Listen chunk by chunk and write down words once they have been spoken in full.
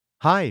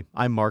Hi,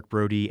 I'm Mark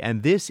Brody,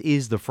 and this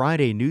is the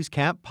Friday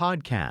Newscap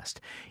podcast.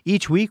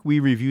 Each week, we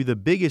review the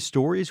biggest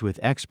stories with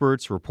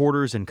experts,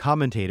 reporters, and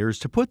commentators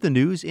to put the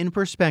news in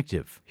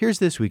perspective. Here's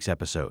this week's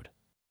episode.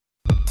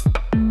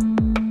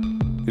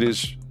 It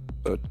is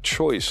a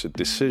choice, a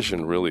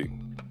decision, really,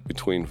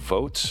 between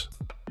votes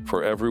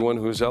for everyone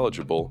who's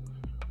eligible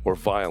or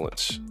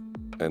violence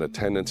and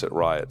attendance at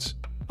riots.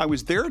 I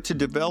was there to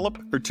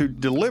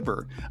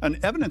deliver an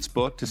evidence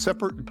book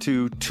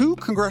to two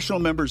congressional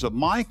members of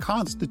my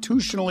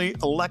constitutionally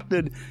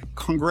elected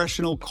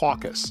congressional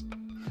caucus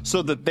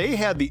so that they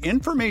had the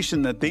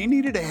information that they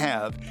needed to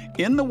have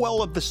in the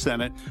well of the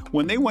Senate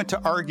when they went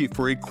to argue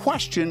for a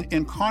question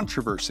in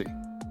controversy.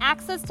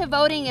 Access to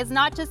voting is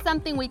not just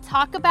something we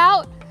talk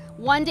about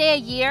one day a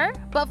year,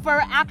 but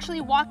for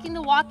actually walking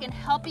the walk and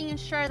helping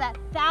ensure that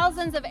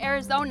thousands of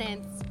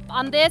Arizonans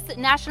on this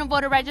National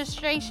Voter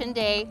Registration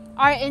Day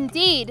are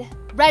indeed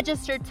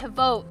registered to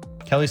vote.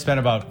 Kelly spent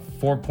about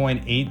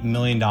 $4.8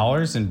 million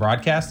in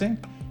broadcasting,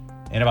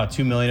 and about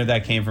 $2 million of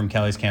that came from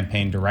Kelly's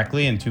campaign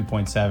directly and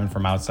 $2.7 million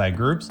from outside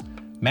groups.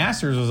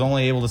 Masters was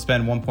only able to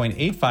spend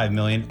 $1.85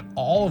 million,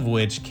 all of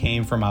which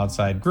came from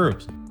outside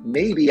groups.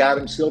 Maybe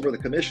Adam Silver, the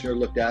commissioner,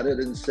 looked at it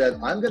and said,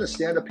 I'm going to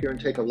stand up here and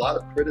take a lot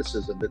of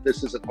criticism that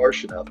this isn't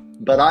harsh enough,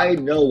 but I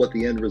know what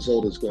the end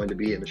result is going to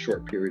be in a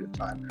short period of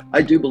time.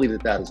 I do believe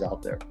that that is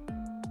out there.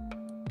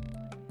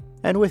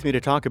 And with me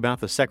to talk about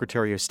the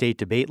Secretary of State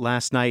debate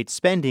last night,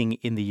 spending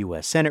in the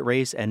U.S. Senate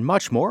race, and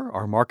much more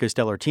are Marcus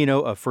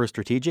Dellartino of First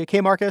Strategic.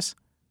 Hey, Marcus.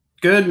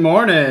 Good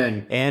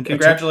morning. And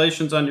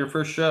congratulations on your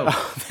first show.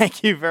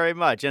 Thank you very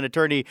much. And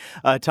attorney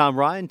Tom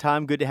Ryan.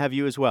 Tom, good to have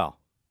you as well.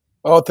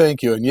 Oh,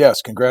 thank you. And yes,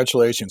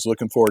 congratulations.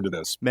 Looking forward to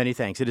this. Many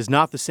thanks. It is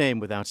not the same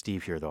without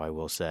Steve here, though, I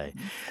will say.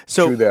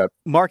 So, true that.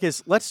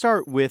 Marcus, let's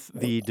start with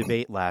the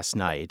debate last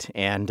night.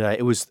 And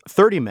it was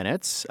 30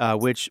 minutes,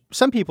 which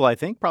some people, I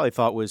think, probably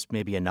thought was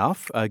maybe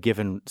enough,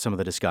 given some of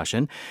the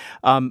discussion.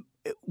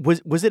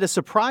 Was it a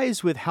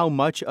surprise with how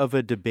much of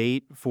a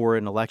debate for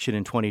an election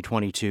in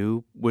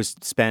 2022 was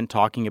spent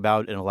talking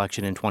about an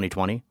election in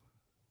 2020?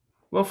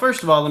 Well,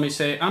 first of all, let me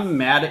say I'm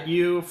mad at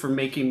you for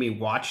making me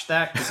watch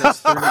that because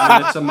that's 30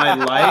 minutes of my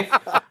life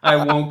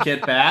I won't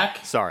get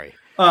back. Sorry.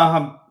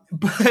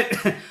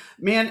 But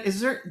man,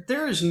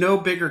 there is no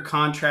bigger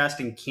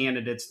contrast in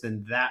candidates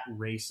than that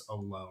race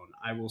alone.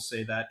 I will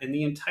say that in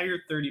the entire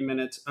 30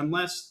 minutes,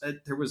 unless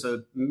there was a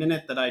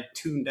minute that I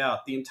tuned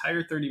out, the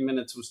entire 30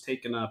 minutes was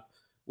taken up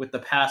with the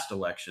past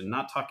election,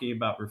 not talking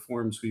about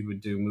reforms we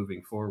would do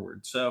moving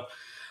forward. So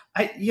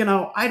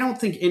I don't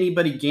think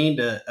anybody gained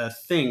a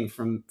thing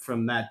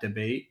from that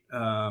debate.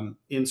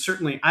 And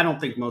certainly, I don't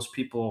think most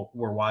people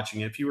were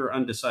watching it. If you were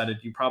undecided,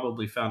 you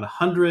probably found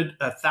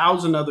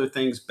 1,000 other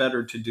things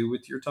better to do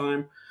with your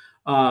time.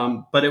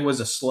 But it was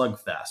a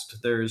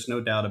slugfest. There is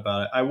no doubt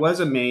about it. I was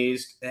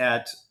amazed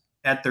at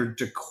their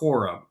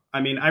decorum.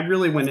 I mean, I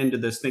really went into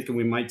this thinking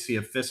we might see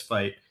a fist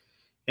fight,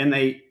 and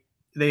they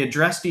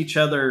addressed each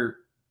other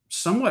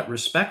somewhat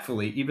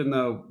respectfully, even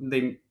though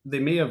they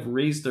may have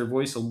raised their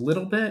voice a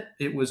little bit.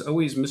 It was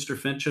always Mr.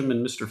 Fincham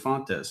and Mr.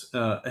 Fontes.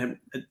 And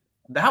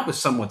that was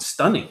somewhat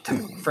stunning to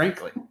me,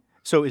 frankly.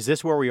 So is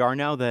this where we are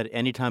now, that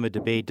anytime a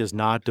debate does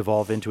not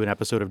devolve into an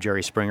episode of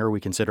Jerry Springer,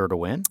 we consider it a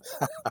win?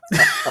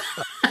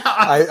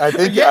 I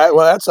think, yeah.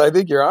 I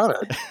think you're on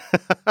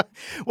it.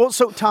 Well,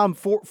 so Tom,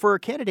 for a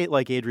candidate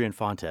like Adrian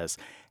Fontes,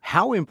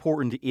 how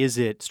important is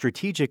it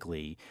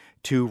strategically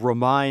to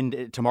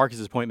remind, to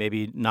Marcus's point,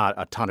 maybe not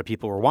a ton of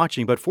people were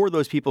watching, but for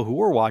those people who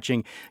were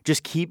watching,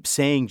 just keep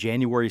saying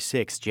January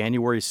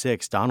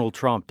 6th,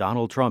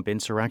 Donald Trump,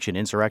 insurrection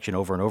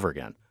over and over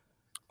again?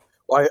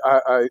 Well,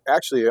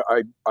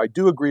 I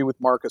do agree with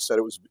Marcus that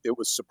it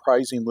was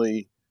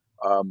surprisingly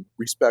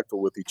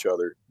respectful with each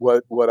other.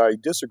 What I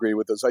disagree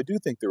with is I do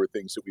think there were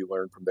things that we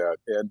learned from that.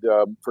 And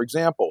for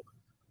example,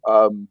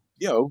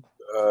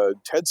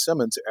 Ted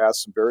Simmons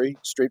asked some very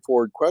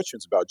straightforward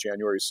questions about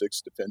January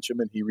 6th to Fincham,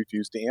 and he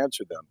refused to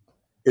answer them.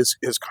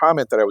 His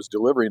comment that I was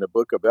delivering a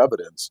book of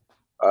evidence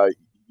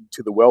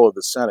to the well of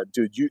the Senate,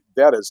 dude,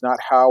 that is not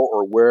how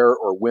or where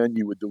or when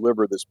you would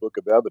deliver this book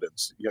of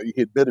evidence.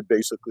 He admitted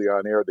basically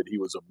on air that he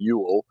was a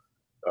mule,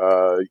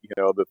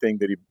 the thing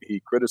that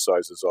he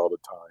criticizes all the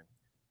time.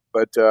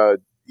 But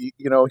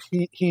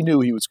he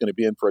knew he was going to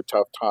be in for a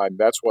tough time.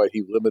 That's why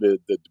he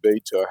limited the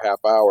debate to a half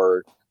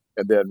hour,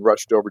 and then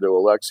rushed over to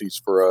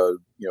Alexi's for a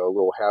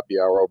little happy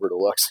hour over to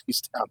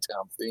Alexi's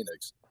downtown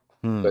Phoenix.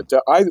 But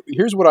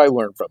here's what I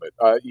learned from it.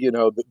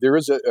 There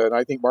is and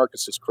I think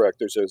Marcus is correct.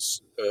 There's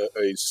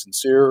a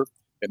sincere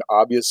and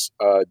obvious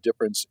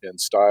difference in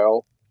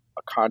style,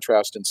 a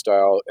contrast in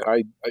style.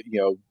 And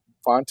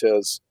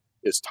Fontes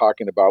is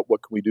talking about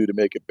what can we do to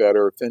make it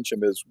better.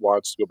 Fincham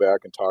wants to go back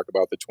and talk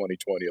about the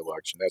 2020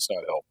 election. That's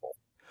not helpful.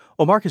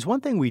 Well, Marcus,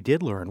 one thing we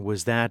did learn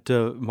was that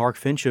Mark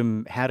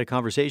Fincham had a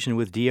conversation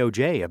with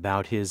DOJ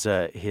about his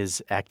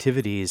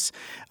activities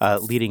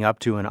leading up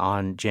to and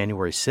on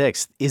January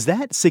 6th. Is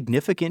that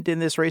significant in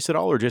this race at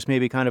all, or just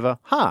maybe kind of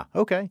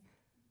okay?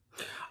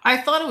 I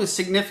thought it was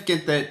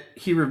significant that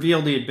he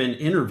revealed he had been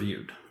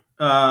interviewed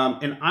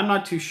And I'm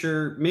not too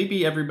sure.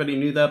 Maybe everybody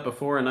knew that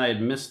before, and I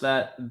had missed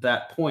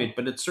that point.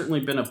 But it's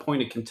certainly been a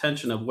point of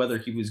contention of whether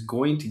he was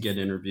going to get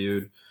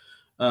interviewed.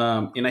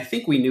 And I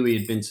think we knew he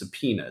had been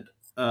subpoenaed.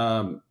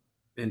 And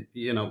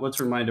let's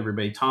remind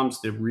everybody,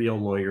 Tom's the real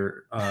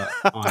lawyer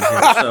on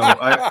here, so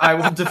I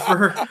will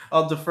defer.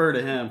 I'll defer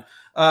to him.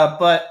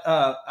 But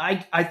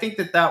I think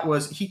that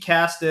was, he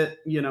cast it,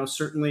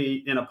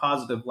 certainly in a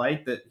positive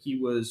light, that he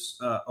was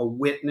a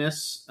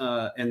witness,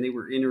 and they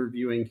were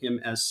interviewing him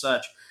as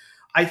such.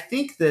 I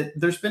think that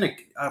there's been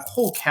a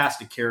whole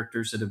cast of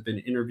characters that have been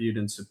interviewed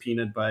and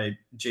subpoenaed by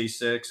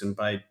J6 and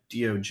by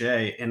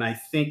DOJ, and I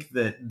think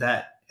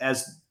that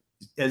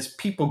as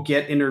people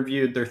get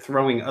interviewed, they're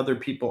throwing other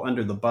people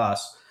under the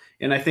bus,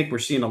 and I think we're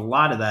seeing a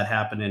lot of that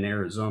happen in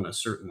Arizona,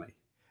 certainly.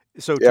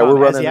 So,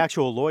 Tom, as the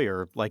actual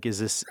lawyer, is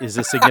this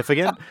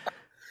significant?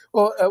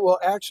 Well,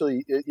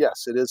 actually,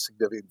 yes, it is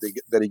significant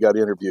that he got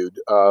interviewed.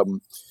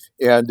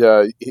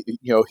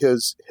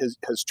 His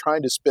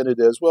trying to spin it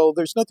as, well,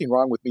 there's nothing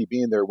wrong with me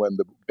being there when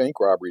the bank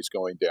robbery is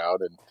going down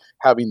and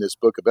having this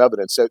book of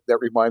evidence. That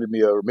reminded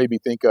me of, or made me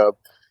think of,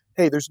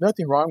 hey, there's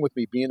nothing wrong with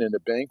me being in a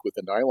bank with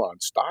a nylon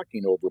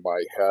stocking over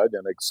my head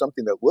and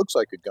something that looks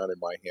like a gun in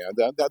my hand.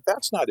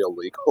 That's not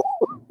illegal.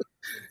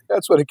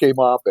 That's what it came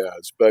off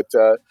as. But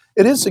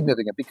it is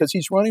significant because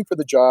he's running for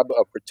the job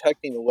of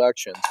protecting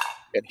elections.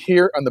 And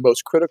here on the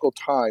most critical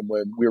time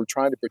when we were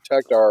trying to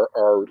protect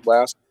our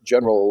last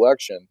general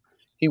election,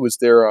 he was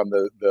there on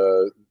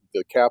the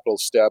Capitol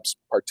steps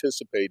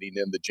participating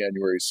in the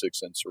January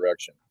 6th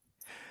insurrection.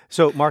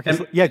 So, Marcus,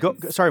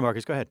 sorry,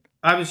 Marcus, go ahead.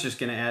 I was just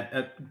going to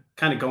add,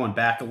 kind of going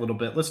back a little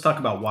bit, let's talk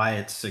about why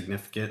it's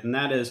significant. And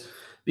that is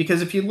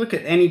because if you look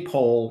at any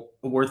poll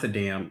worth a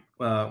damn,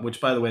 which,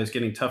 by the way, is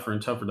getting tougher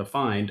and tougher to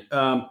find,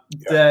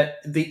 that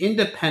the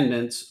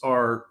independents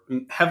are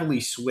heavily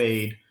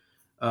swayed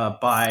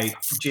by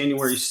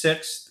January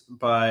 6th,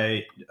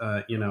 by,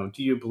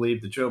 do you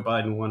believe that Joe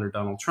Biden won or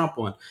Donald Trump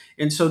won?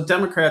 And so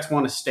Democrats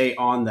want to stay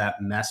on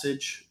that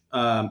message.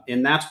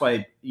 And that's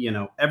why,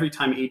 every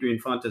time Adrian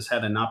Fontes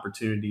had an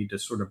opportunity to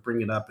sort of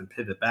bring it up and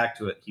pivot back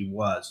to it, he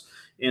was.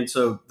 And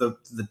so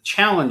the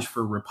challenge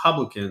for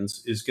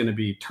Republicans is going to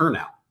be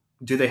turnout.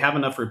 Do they have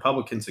enough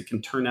Republicans that can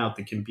turn out,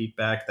 that can beat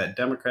back that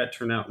Democrat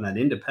turnout and that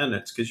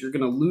independents? Because you're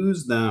going to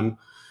lose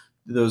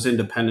those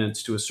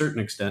independents to a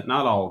certain extent,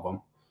 not all of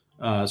them.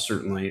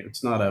 Certainly,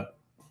 it's not a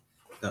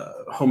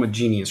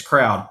homogeneous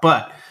crowd,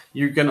 but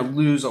you're going to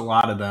lose a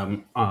lot of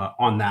them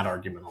on that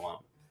argument alone.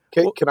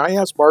 Can I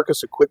ask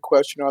Marcus a quick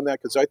question on that?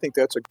 Because I think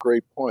that's a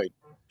great point.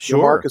 Sure.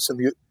 Marcus,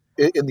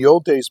 in the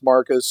old days,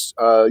 Marcus,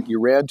 you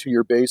ran to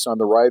your base on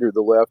the right or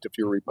the left if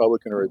you're a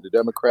Republican or a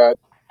Democrat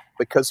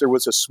because there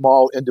was a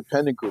small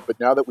independent group. But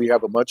now that we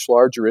have a much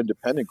larger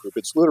independent group,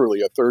 it's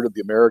literally a third of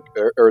the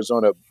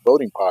Arizona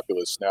voting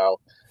populace now.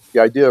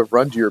 The idea of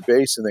run to your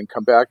base and then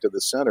come back to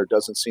the center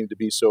doesn't seem to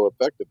be so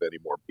effective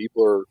anymore.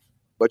 People are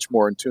much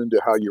more in tune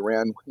to how you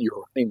ran when you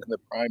were running in the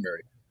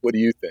primary. What do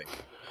you think?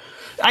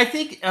 I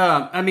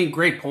think,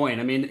 great point.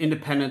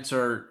 Independents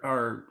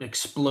are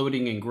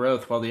exploding in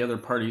growth while the other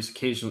parties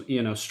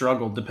occasionally,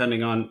 struggle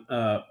depending on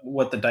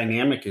what the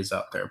dynamic is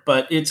out there.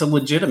 But it's a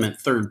legitimate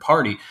third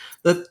party.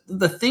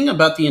 The thing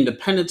about the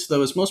independents,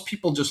 though, is most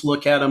people just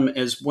look at them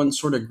as one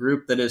sort of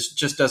group that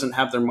just doesn't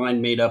have their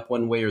mind made up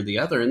one way or the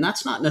other. And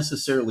that's not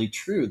necessarily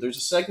true. There's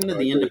a segment of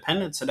the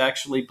independents that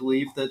actually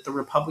believe that the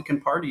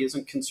Republican Party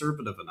isn't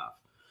conservative enough.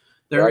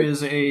 There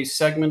is a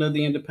segment of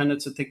the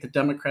independents that think the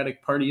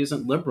Democratic Party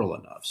isn't liberal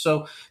enough.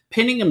 So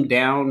pinning them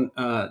down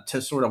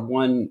to sort of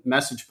one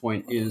message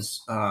point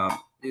isn't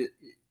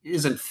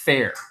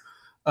fair.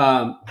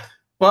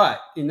 But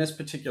in this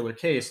particular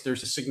case,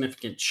 there's a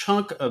significant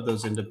chunk of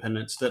those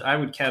independents that I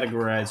would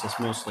categorize as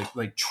mostly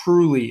like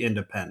truly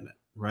independent,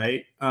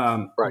 right?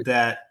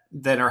 That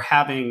are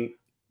having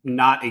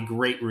not a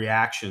great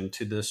reaction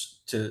to this,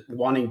 to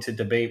wanting to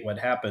debate what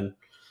happened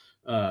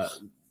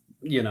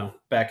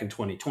back in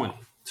 2020.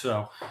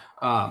 So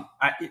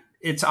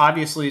it's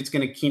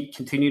going to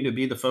continue to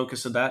be the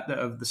focus of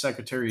the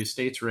Secretary of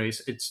State's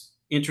race. It's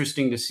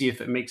interesting to see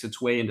if it makes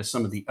its way into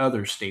some of the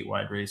other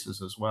statewide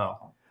races as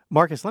well.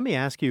 Marcus, let me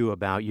ask you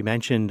about, you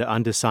mentioned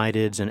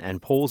undecideds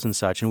and polls and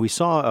such, and we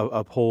saw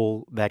a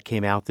poll that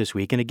came out this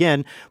week. And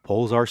again,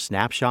 polls are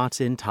snapshots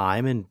in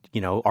time and,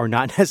 are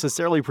not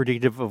necessarily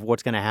predictive of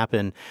what's going to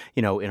happen,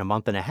 in a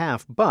month and a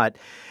half. But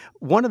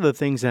one of the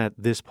things that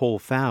this poll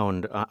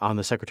found on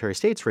the Secretary of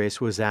State's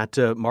race was that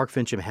Mark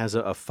Finchem has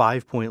a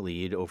 5-point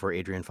lead over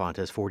Adrian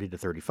Fontes,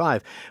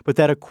 40-35, but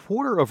that a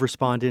quarter of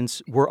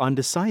respondents were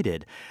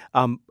undecided.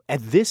 At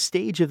this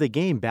stage of the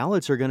game,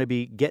 ballots are going to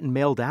be getting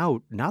mailed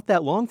out not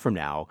that long from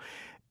now.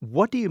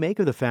 What do you make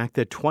of the fact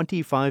that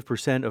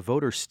 25% of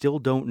voters still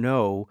don't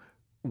know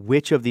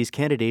which of these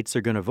candidates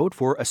they're going to vote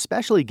for,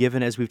 especially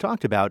given, as we've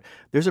talked about,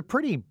 there's a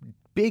pretty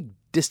big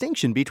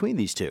distinction between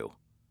these two?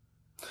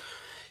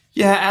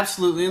 Yeah,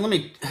 absolutely. And let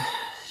me,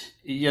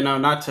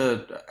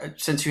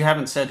 since you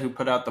haven't said who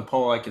put out the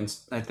poll,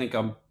 I think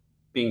I'm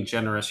being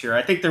generous here.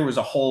 I think there was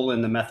a hole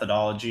in the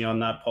methodology on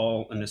that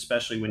poll, and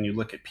especially when you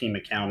look at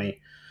Pima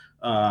County.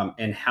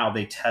 and how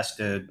they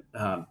tested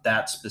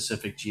that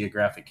specific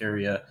geographic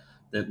area,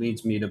 that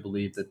leads me to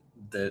believe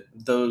that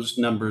those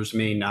numbers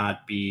may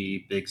not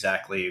be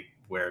exactly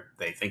where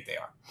they think they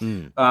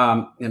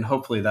are. And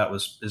hopefully that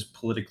was as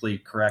politically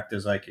correct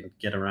as I can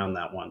get around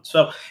that one.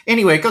 So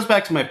anyway, it goes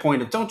back to my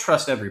point of don't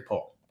trust every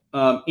poll.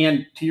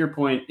 And to your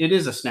point, it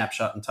is a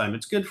snapshot in time.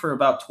 It's good for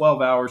about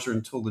 12 hours or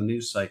until the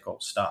news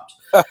cycle stops.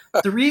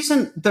 The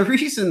reason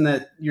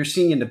that you're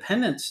seeing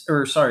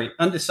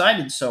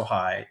undecided so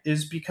high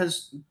is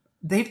because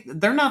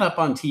they're not up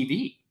on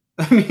TV.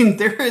 I mean,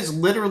 there is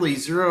literally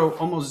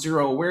almost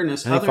zero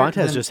awareness. I think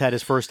Fontes just had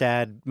his first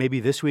ad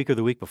maybe this week or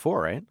the week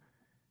before, right?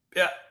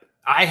 Yeah,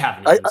 I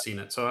haven't even seen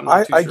it, so I'm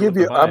not too sure what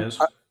the buy is.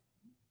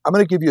 I'm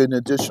going to give you an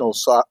additional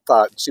thought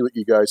and see what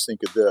you guys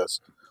think of this.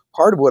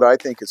 Part of what I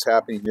think is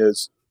happening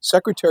is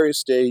Secretary of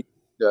State,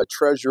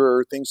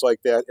 Treasurer, things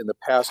like that in the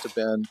past have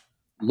been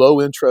low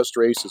interest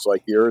races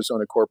like the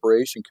Arizona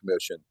Corporation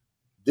Commission.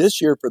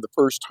 This year, for the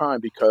first time,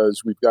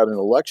 because we've got an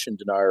election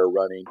denier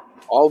running,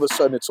 all of a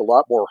sudden it's a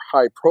lot more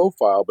high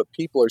profile, but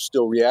people are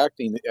still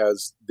reacting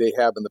as they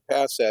have in the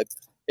past that,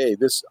 hey,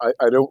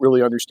 I don't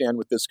really understand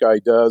what this guy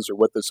does or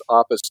what this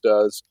office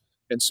does.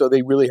 And so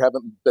they really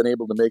haven't been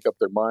able to make up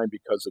their mind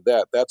because of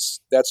that. That's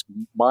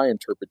my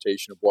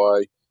interpretation of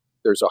why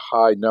there's a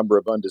high number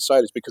of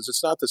undecideds, because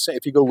it's not the same.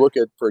 If you go look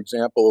at, for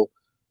example,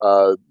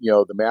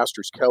 the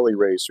Masters Kelly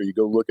race, or you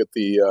go look at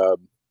the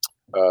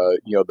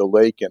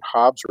Lake and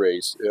Hobbs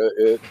race,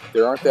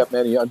 there aren't that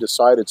many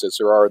undecideds as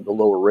there are in the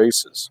lower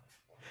races.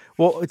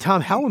 Well,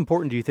 Tom, how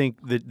important do you think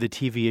the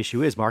TV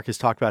issue is? Marcus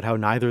talked about how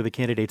neither of the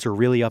candidates are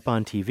really up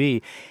on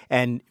TV,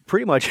 and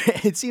pretty much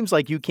it seems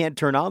like you can't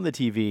turn on the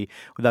TV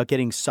without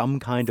getting some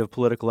kind of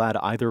political ad,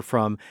 either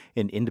from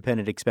an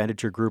independent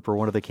expenditure group or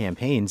one of the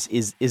campaigns.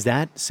 Is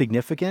that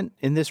significant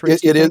in this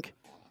race? It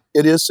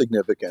is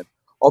significant.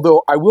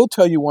 Although I will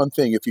tell you one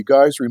thing: if you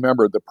guys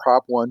remember the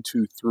Prop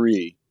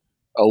 123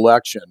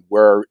 election,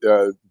 where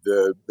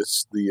the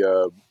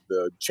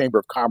Chamber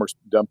of Commerce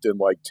dumped in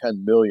like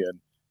 $10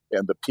 million.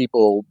 And the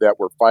people that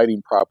were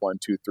fighting Prop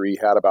 123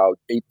 had about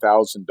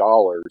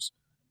 $8,000.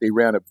 They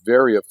ran a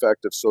very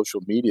effective social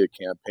media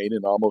campaign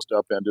and almost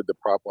upended the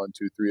Prop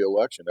 123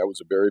 election. That was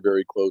a very,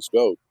 very close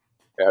vote.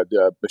 Had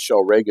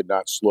Michelle Reagan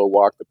not slow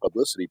walked the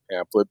publicity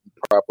pamphlet,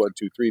 Prop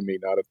 123 may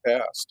not have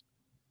passed.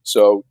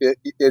 So it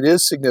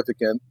is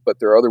significant, but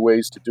there are other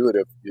ways to do it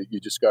if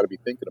you just got to be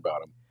thinking about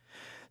them.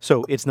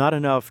 So it's not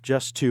enough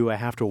just to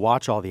have to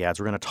watch all the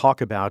ads. We're going to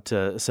talk about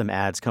some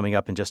ads coming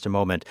up in just a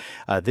moment.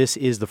 This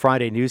is the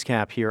Friday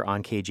Newscap here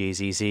on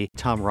KJZZ.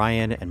 Tom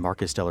Ryan and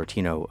Marcus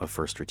Dellartino of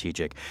First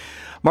Strategic.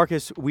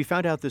 Marcus, we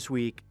found out this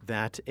week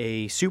that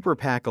a super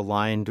PAC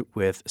aligned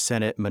with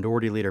Senate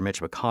Minority Leader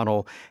Mitch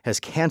McConnell has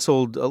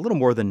canceled a little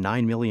more than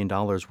 $9 million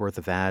worth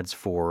of ads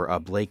for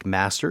Blake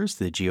Masters,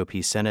 the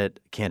GOP Senate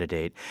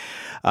candidate,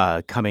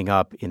 coming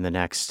up in the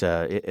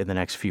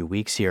next few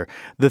weeks here.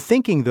 The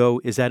thinking,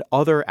 though, is that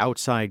other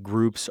outside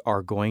groups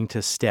are going to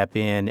step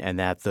in and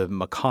that the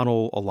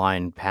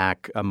McConnell-aligned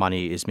PAC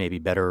money is maybe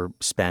better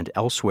spent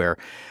elsewhere.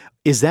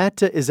 Is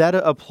that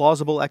a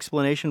plausible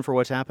explanation for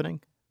what's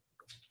happening?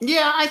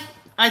 Yeah,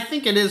 I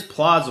think it is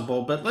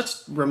plausible, but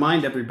let's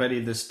remind everybody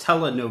of this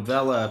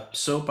telenovela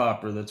soap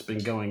opera that's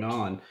been going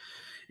on.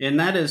 And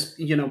that is,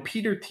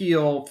 Peter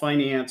Thiel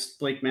financed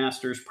Blake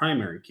Masters'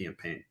 primary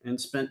campaign and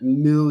spent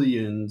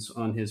millions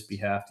on his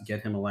behalf to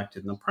get him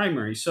elected in the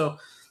primary. So,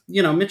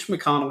 Mitch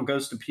McConnell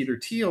goes to Peter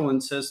Thiel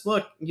and says,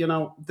 look,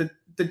 the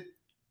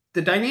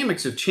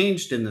dynamics have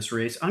changed in this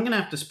race. I'm going to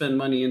have to spend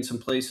money in some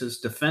places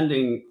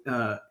defending,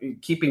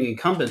 keeping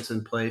incumbents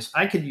in place.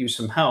 I could use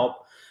some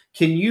help.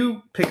 Can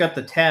you pick up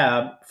the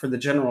tab for the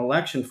general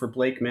election for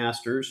Blake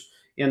Masters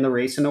in the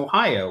race in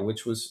Ohio,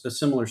 which was a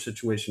similar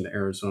situation to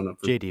Arizona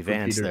for J.D.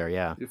 Vance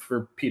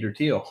for Peter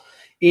Thiel.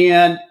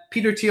 And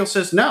Peter Thiel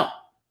says, no,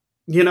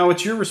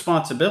 it's your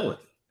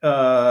responsibility.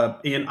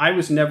 And I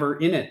was never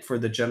in it for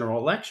the general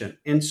election.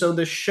 And so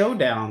the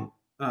showdown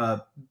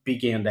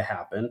began to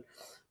happen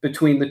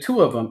between the two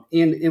of them.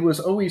 And it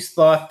was always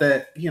thought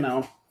that,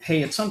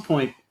 hey, at some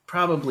point,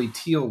 probably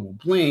Thiel will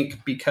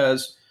blink,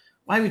 because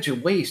why would you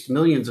waste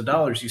millions of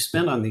dollars you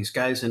spend on these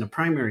guys in a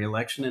primary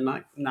election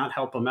and not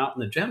help them out in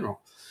the general?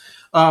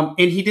 And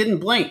he didn't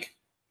blink.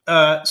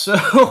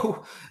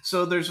 So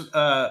there's,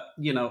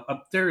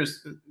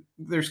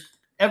 there's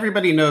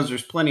everybody knows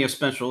there's plenty of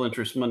special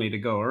interest money to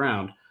go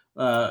around.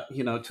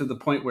 To the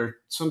point where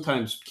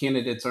sometimes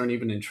candidates aren't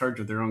even in charge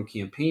of their own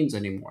campaigns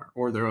anymore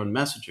or their own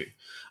messaging.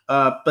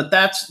 But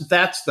that's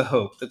the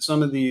hope, that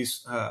some of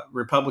these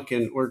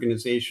Republican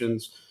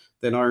organizations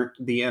that aren't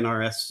the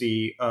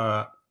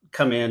NRSC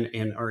come in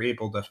and are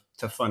able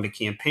to fund a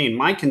campaign.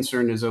 My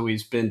concern has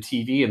always been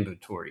TV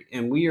inventory.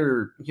 And we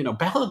are,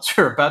 ballots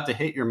are about to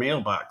hit your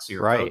mailbox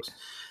here, right, folks.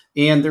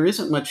 And there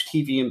isn't much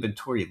TV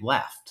inventory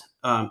left.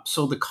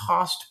 So the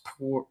cost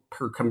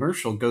per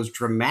commercial goes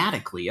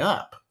dramatically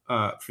up.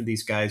 For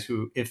these guys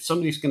who, if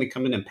somebody's going to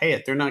come in and pay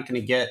it, they're not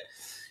going to get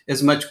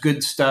as much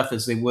good stuff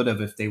as they would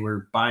have if they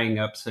were buying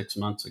up 6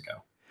 months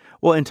ago.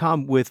 Well, and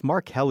Tom, with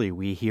Mark Kelly,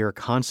 we hear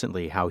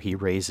constantly how he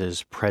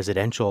raises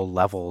presidential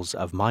levels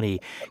of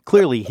money.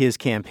 Clearly, his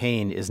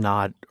campaign is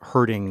not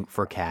hurting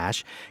for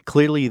cash.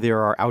 Clearly,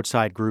 there are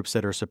outside groups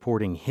that are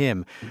supporting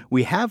him.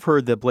 We have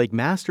heard that Blake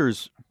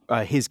Masters,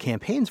 his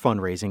campaign's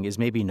fundraising is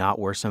maybe not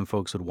where some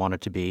folks would want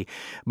it to be,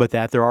 but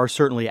that there are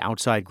certainly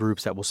outside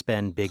groups that will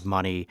spend big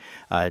money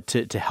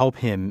to help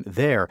him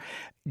there.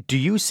 Do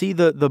you see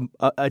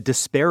a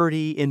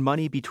disparity in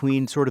money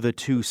between sort of the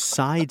two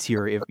sides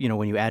here, if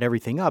when you add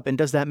everything up, and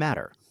does that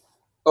matter?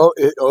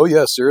 Oh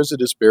yes, there is a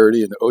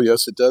disparity, and oh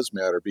yes, it does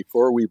matter.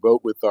 Before we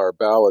vote with our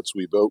ballots,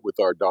 we vote with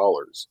our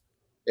dollars.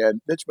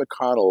 And Mitch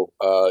McConnell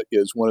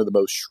is one of the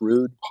most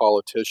shrewd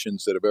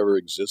politicians that have ever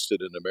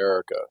existed in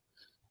America.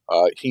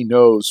 He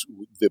knows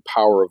the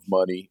power of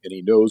money, and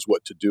he knows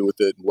what to do with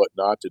it and what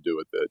not to do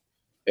with it.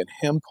 And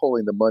him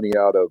pulling the money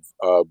out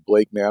of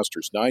Blake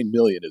Masters, $9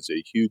 million is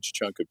a huge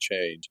chunk of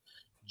change,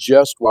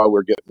 just while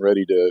we're getting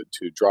ready to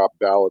drop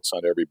ballots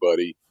on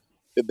everybody.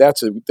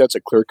 That's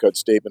a clear-cut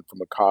statement from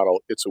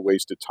McConnell. It's a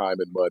waste of time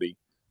and money.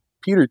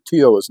 Peter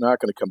Thiel is not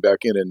going to come back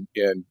in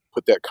and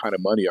put that kind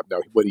of money up. Now,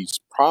 what he's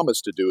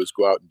promised to do is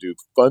go out and do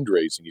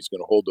fundraising. He's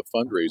going to hold a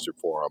fundraiser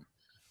for him.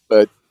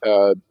 But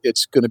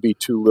it's going to be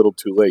too little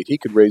too late. He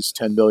could raise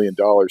 $10 million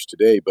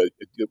today, but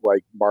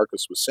like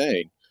Marcus was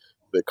saying,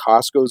 the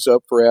cost goes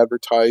up for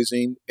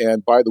advertising.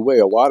 And by the way,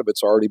 a lot of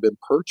it's already been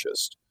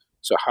purchased.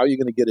 So how are you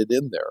going to get it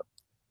in there?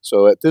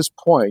 So at this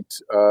point,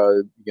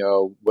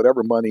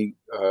 whatever money,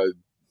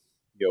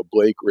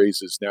 Blake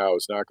raises now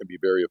is not going to be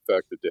very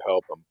effective to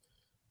help him.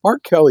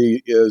 Mark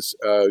Kelly is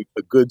a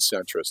good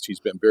centrist. He's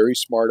been very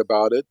smart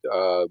about it.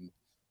 I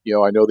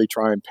know they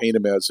try and paint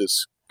him as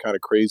this kind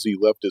of crazy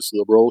leftist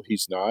liberal.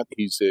 He's not.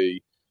 He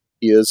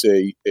is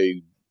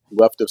a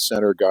left of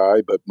center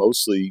guy, but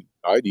mostly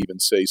I'd even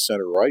say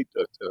center right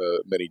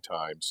many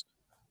times.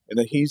 And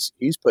then he's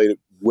played it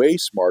way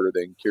smarter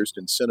than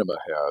Kyrsten Sinema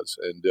has.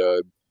 And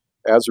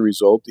as a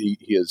result,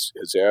 his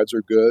ads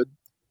are good.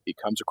 He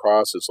comes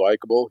across as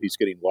likable. He's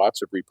getting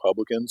lots of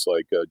Republicans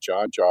like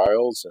John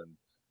Giles and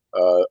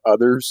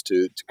others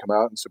to come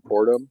out and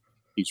support him.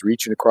 He's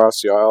reaching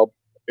across the aisle.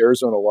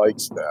 Arizona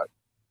likes that.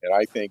 And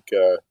I think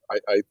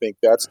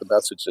that's the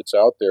message that's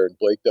out there, and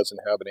Blake doesn't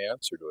have an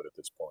answer to it at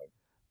this point.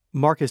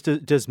 Marcus,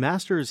 does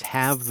Masters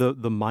have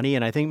the money?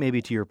 And I think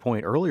maybe to your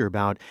point earlier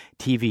about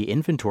TV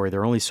inventory,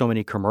 there are only so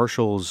many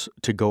commercials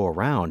to go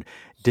around.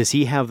 Does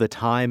he have the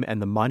time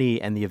and the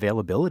money and the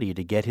availability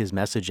to get his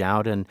message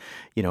out and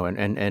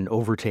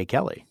overtake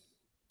Kelly?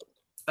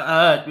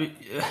 Ballots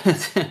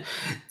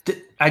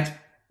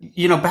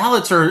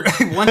are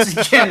once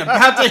again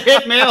about to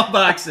hit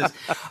mailboxes.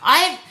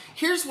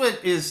 Here's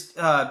what is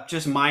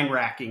just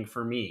mind-racking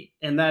for me,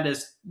 and that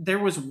is there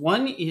was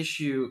one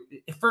issue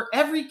for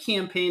every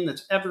campaign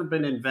that's ever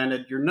been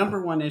invented. Your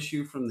number one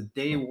issue from the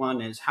day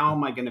one is, how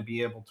am I going to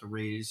be able to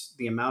raise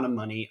the amount of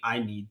money I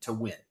need to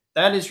win?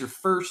 That is your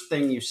first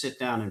thing you sit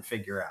down and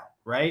figure out,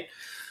 right?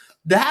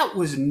 That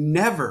was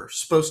never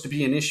supposed to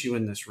be an issue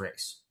in this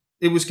race.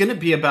 It was going to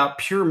be about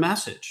pure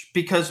message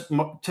because,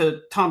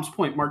 to Tom's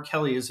point, Mark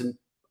Kelly is an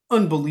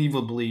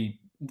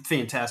unbelievably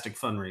fantastic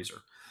fundraiser.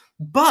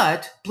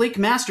 But Blake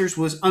Masters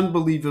was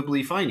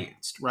unbelievably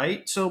financed,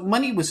 right? So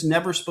money was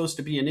never supposed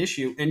to be an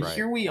issue. And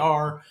Here we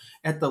are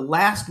at the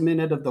last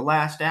minute of the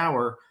last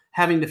hour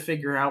having to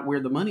figure out where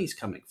the money's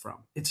coming from.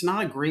 It's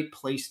not a great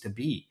place to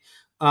be.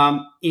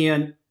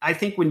 And I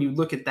think when you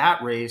look at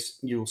that race,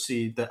 you'll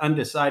see the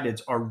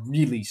undecideds are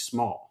really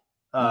small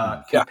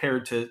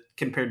compared to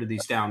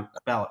these down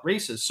ballot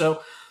races.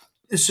 So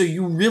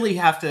you really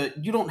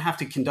you don't have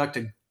to conduct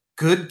a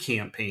good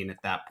campaign at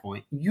that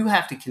point. You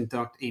have to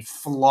conduct a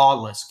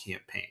flawless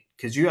campaign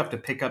because you have to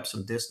pick up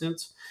some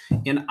distance.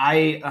 And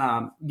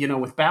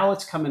with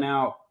ballots coming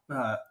out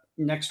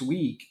next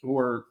week,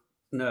 or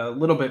a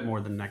little bit more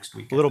than next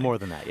week, more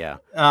than that, yeah.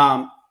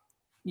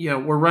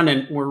 We're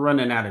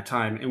running out of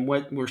time, and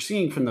what we're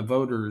seeing from the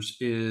voters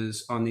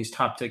is on these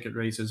top ticket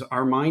races,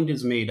 our mind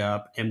is made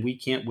up, and we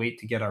can't wait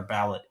to get our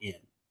ballot in.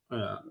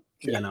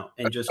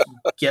 And just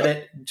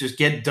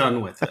get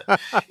done with it.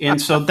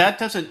 And so that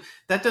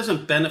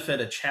doesn't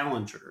benefit a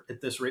challenger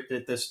at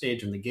this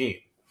stage in the game.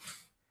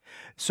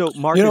 So,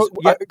 Marcus,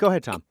 go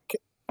ahead, Tom.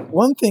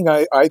 One thing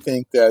I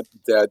think that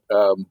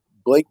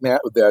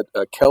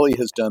Kelly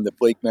has done that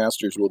Blake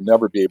Masters will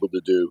never be able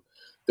to do.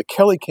 The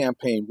Kelly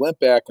campaign went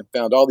back and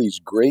found all these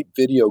great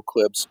video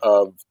clips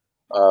of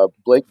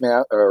Blake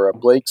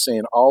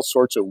saying all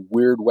sorts of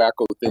weird,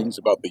 wacko things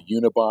about the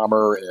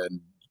Unabomber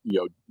and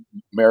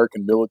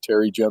American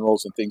military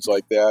generals and things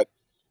like that.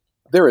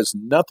 There is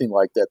nothing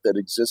like that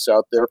exists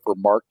out there for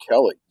Mark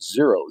Kelly.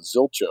 Zero,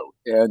 zilcho.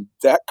 And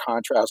that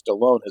contrast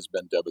alone has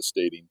been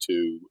devastating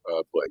to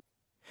Blake.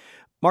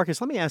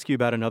 Marcus, let me ask you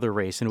about another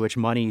race in which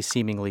money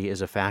seemingly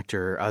is a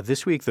factor.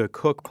 This week, the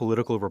Cook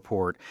Political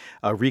Report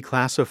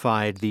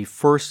reclassified the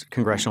 1st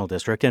congressional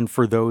district. And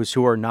for those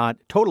who are not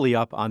totally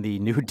up on the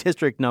new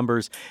district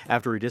numbers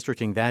after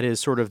redistricting, that is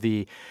sort of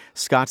the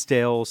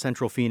Scottsdale,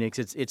 Central Phoenix.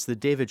 It's the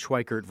David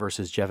Schweikert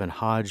versus Jevin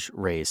Hodge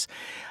race.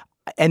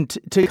 And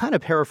to kind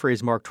of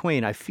paraphrase Mark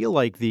Twain, I feel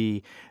like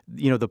the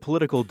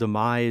political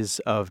demise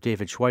of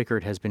David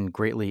Schweikert has been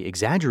greatly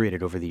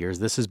exaggerated over the years.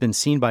 This has been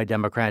seen by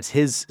Democrats.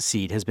 His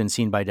seat has been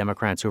seen by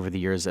Democrats over the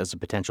years as a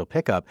potential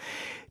pickup.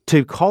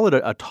 To call it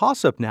a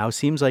toss-up now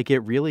seems like it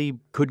really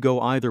could go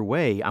either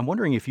way. I'm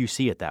wondering if you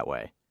see it that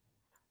way.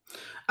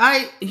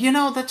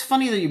 That's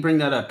funny that you bring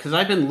that up, because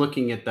I've been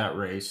looking at that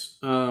race,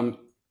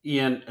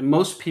 and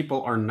most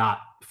people are not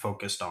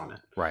focused on it.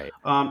 Right.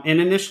 And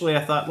initially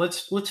I thought,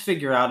 let's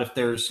figure out if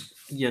there's,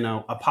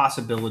 a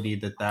possibility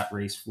that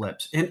race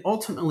flips. And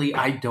ultimately,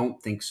 I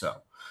don't think so.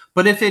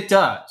 But if it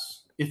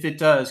does,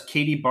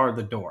 Katie, bar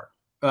the door.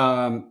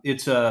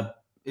 It's a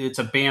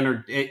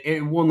banner.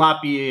 It will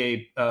not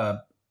be a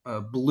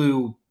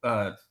blue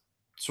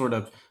sort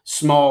of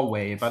small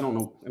wave. I don't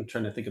know. I'm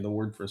trying to think of the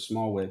word for a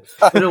small wave,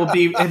 but it'll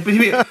be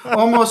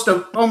almost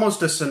a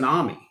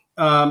tsunami.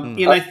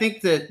 And I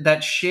think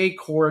that Shea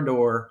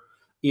corridor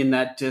in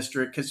that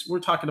district, because we're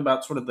talking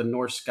about sort of the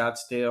North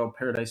Scottsdale,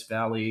 Paradise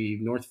Valley,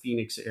 North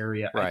Phoenix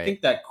area. Right. I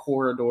think that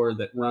corridor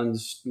that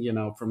runs,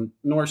 from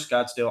North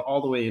Scottsdale all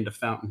the way into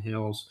Fountain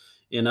Hills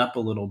and up a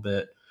little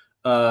bit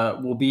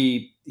will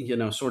be,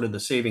 sort of the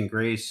saving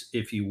grace,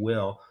 if you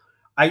will.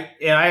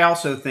 I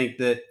also think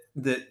that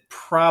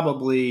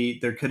probably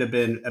there could have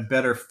been a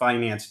better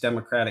financed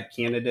Democratic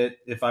candidate.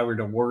 If I were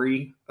to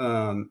worry,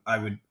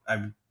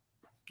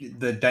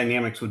 the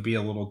dynamics would be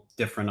a little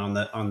different on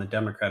the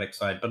Democratic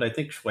side. But I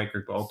think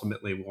Schweikert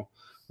ultimately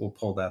will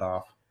pull that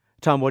off.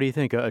 Tom, what do you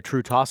think? A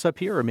true toss-up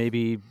here, or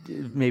maybe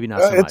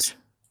not so much?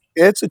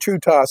 It's a true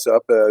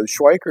toss-up.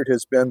 Schweikert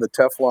has been the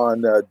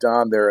Teflon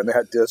Don there in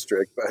that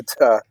district,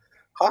 but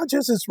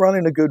Hodges is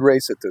running a good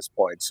race at this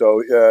point.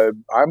 So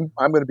I'm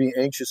going to be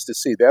anxious to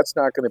see. That's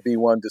not going to be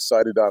one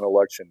decided on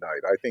election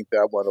night. I think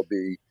that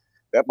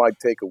might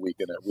take a week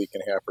and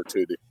a half or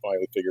two to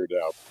finally figure it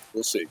out.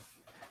 We'll see.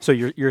 So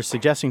you're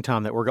suggesting,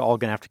 Tom, that we're all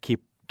going to have to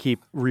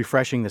keep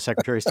refreshing the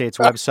Secretary of State's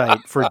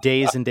website for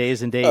days and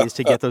days and days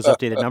to get those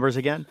updated numbers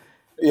again?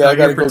 Yeah, so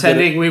you're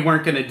pretending we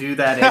weren't going to do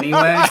that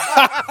anyway?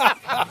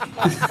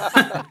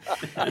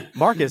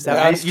 Marcus,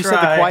 you said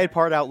the quiet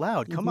part out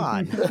loud. Come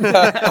on.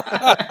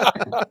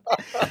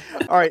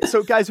 All right.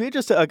 So, guys, we have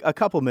just a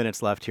couple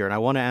minutes left here, and I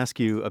want to ask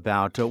you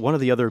about one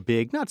of the other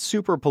big, not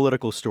super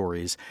political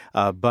stories,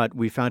 but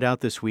we found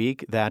out this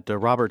week that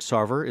Robert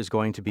Sarver is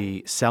going to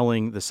be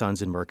selling the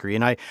Suns and Mercury.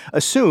 And I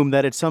assume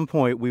that at some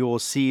point we will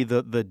see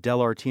the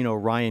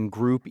Delartino Ryan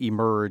group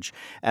emerge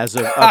as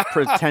a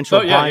potential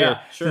buyer,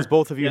 yeah, sure. Since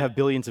both of you have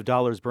billions of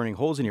dollars burning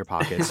holes in your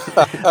pockets.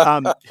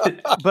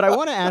 But I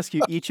want to ask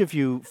you, each of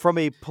you, from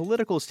a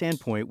political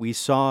standpoint, we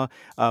saw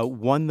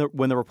when the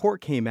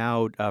report came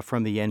out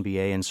from the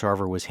NBA and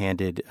Sarver was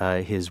handed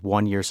his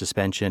 1-year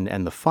suspension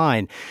and the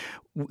fine.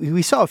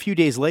 We saw a few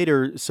days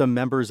later some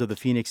members of the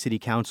Phoenix City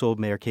Council,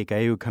 Mayor Kate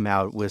Gaiu, come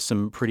out with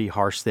some pretty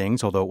harsh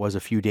things, although it was a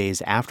few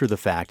days after the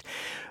fact.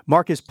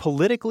 Marcus,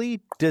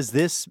 politically, does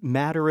this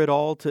matter at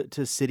all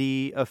to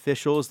city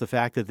officials, the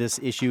fact that this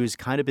issue has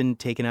kind of been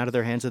taken out of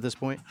their hands at this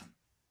point?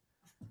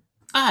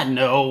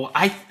 No.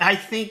 I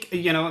think,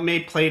 it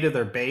may play to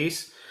their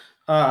base.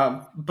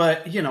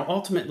 But,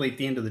 ultimately, at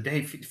the end of the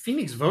day,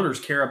 Phoenix voters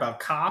care about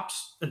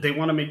cops. They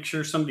want to make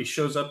sure somebody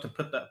shows up to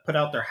put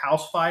out their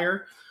house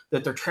fire,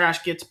 that their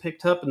trash gets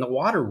picked up and the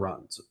water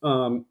runs.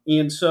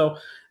 And so,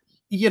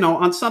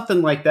 on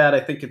something like that,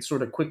 I think it's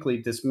sort of quickly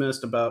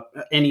dismissed about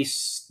any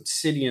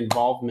city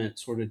involvement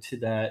sort of to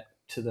that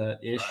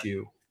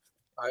issue.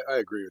 I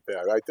agree with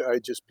that. I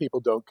just, people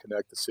don't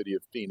connect the city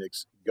of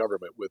Phoenix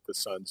government with the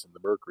Suns and the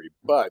Mercury,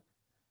 but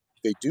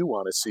they do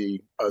want to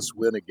see us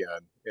win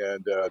again.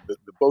 And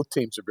both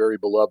teams are very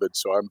beloved.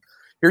 So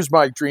here's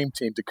my dream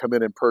team to come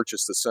in and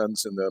purchase the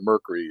Suns and the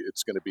Mercury.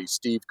 It's going to be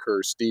Steve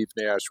Kerr, Steve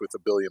Nash with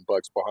 $1 billion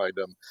behind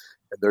them,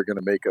 and they're going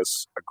to make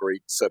us a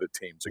great set of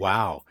teams again.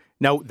 Wow.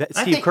 Now,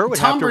 Steve Kerr would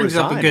have to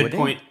resign. Tom brings up a good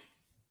point.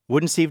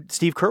 Wouldn't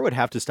Steve Kerr would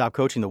have to stop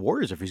coaching the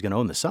Warriors if he's going to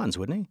own the Suns,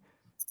 wouldn't he?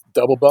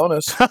 Double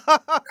bonus.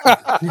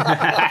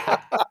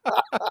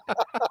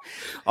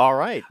 All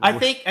right. I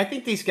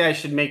think these guys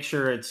should make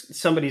sure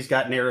somebody's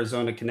got an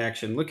Arizona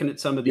connection. Looking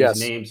at some of these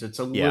names, it's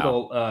a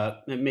little.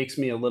 It makes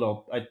me I'm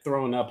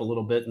throwing up a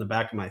little bit in the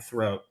back of my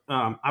throat.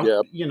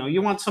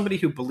 You want somebody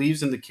who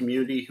believes in the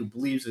community, who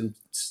believes in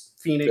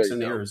Phoenix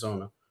and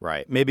Arizona.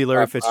 Right. Maybe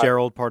Larry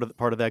Fitzgerald, part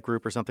of that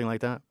group or something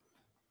like that.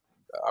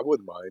 I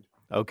wouldn't mind.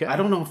 Okay. I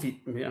don't know if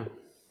he. Yeah.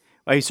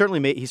 Well, he certainly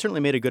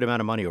made a good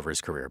amount of money over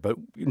his career, but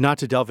not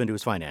to delve into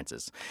his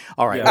finances.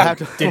 All right. Yeah.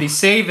 Did he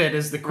save it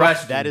is the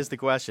question. That is the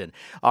question.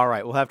 All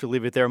right. We'll have to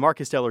leave it there.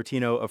 Marcus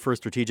Delartino of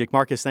First Strategic.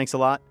 Marcus, thanks a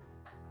lot.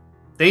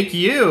 Thank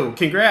you.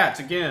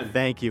 Congrats again.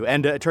 Thank you.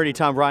 And Attorney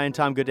Tom Ryan.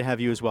 Tom, good to have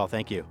you as well.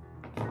 Thank you.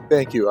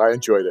 Thank you. I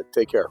enjoyed it.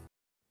 Take care.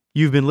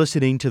 You've been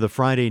listening to the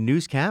Friday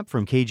Newscap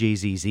from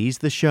KJZZ's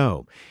The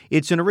Show.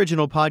 It's an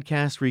original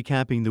podcast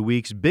recapping the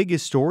week's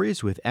biggest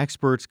stories with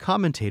experts,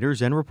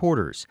 commentators, and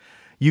reporters.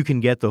 You can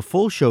get the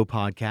full show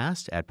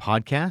podcast at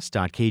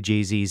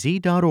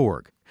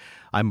podcast.kjzz.org.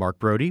 I'm Mark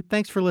Brody.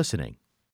 Thanks for listening.